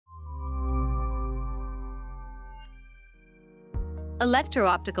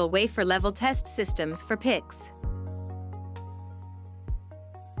Electro-optical wafer-level test systems for PICs.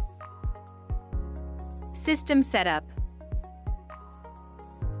 System setup.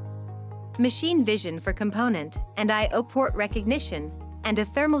 Machine vision for component and I/O port recognition, and a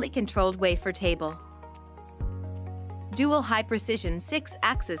thermally controlled wafer table. Dual high-precision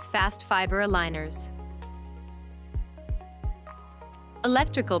 6-axis fast fiber aligners.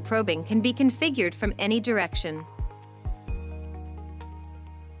 Electrical probing can be configured from any direction.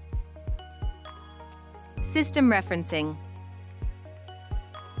 System referencing.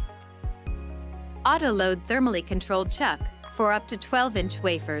 Auto-load thermally controlled chuck for up to 12-inch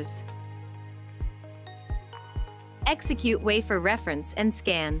wafers. Execute wafer reference and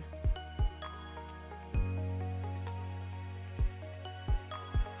scan.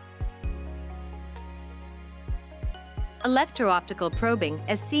 Electro-optical probing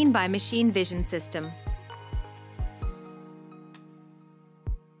as seen by machine vision system.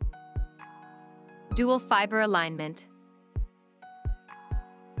 Dual fiber alignment.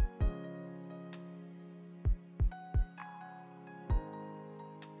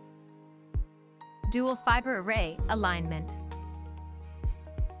 Dual fiber array alignment.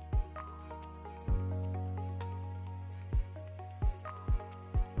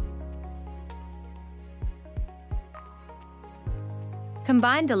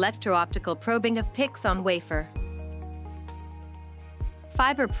 Combined electro-optical probing of PICs on wafer.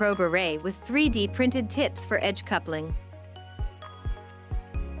 Fiber probe array with 3D printed tips for edge coupling.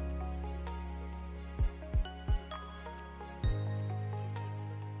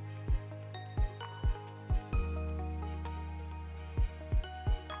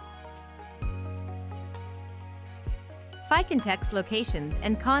 ficonTEC's locations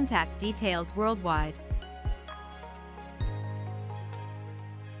and contact details worldwide.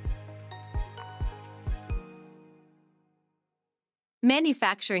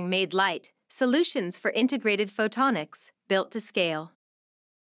 Manufacturing made light, solutions for integrated photonics, built to scale.